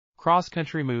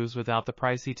Cross-country moves without the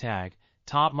pricey tag,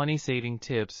 top money-saving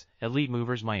tips, Elite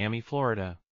Movers Miami,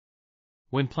 Florida.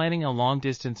 When planning a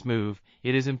long-distance move,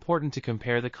 it is important to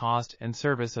compare the cost and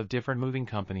service of different moving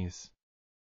companies.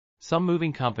 Some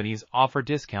moving companies offer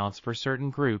discounts for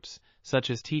certain groups, such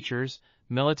as teachers,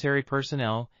 military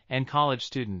personnel, and college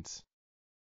students.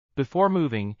 Before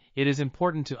moving, it is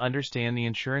important to understand the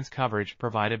insurance coverage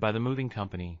provided by the moving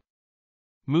company.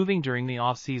 Moving during the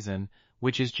off-season,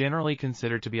 which is generally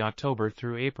considered to be October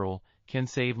through April, can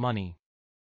save money.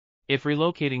 If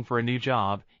relocating for a new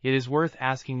job, it is worth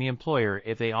asking the employer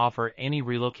if they offer any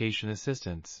relocation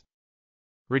assistance.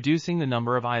 Reducing the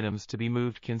number of items to be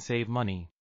moved can save money.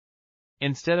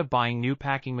 Instead of buying new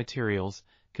packing materials,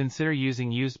 consider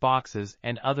using used boxes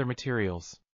and other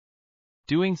materials.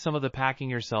 Doing some of the packing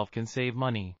yourself can save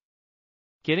money.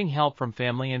 Getting help from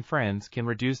family and friends can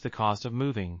reduce the cost of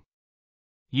moving.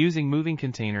 Using moving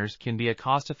containers can be a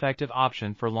cost-effective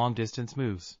option for long-distance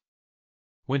moves.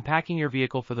 When packing your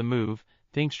vehicle for the move,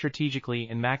 think strategically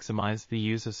and maximize the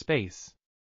use of space.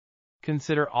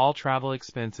 Consider all travel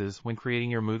expenses when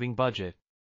creating your moving budget.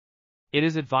 It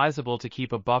is advisable to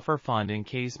keep a buffer fund in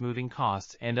case moving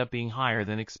costs end up being higher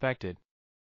than expected.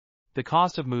 The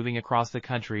cost of moving across the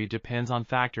country depends on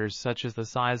factors such as the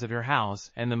size of your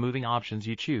house and the moving options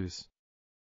you choose.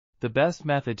 The best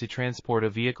method to transport a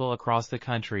vehicle across the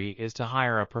country is to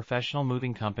hire a professional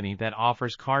moving company that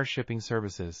offers car shipping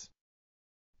services.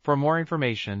 For more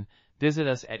information, visit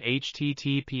us at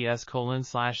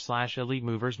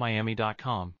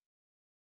https://elitemoversmiami.com.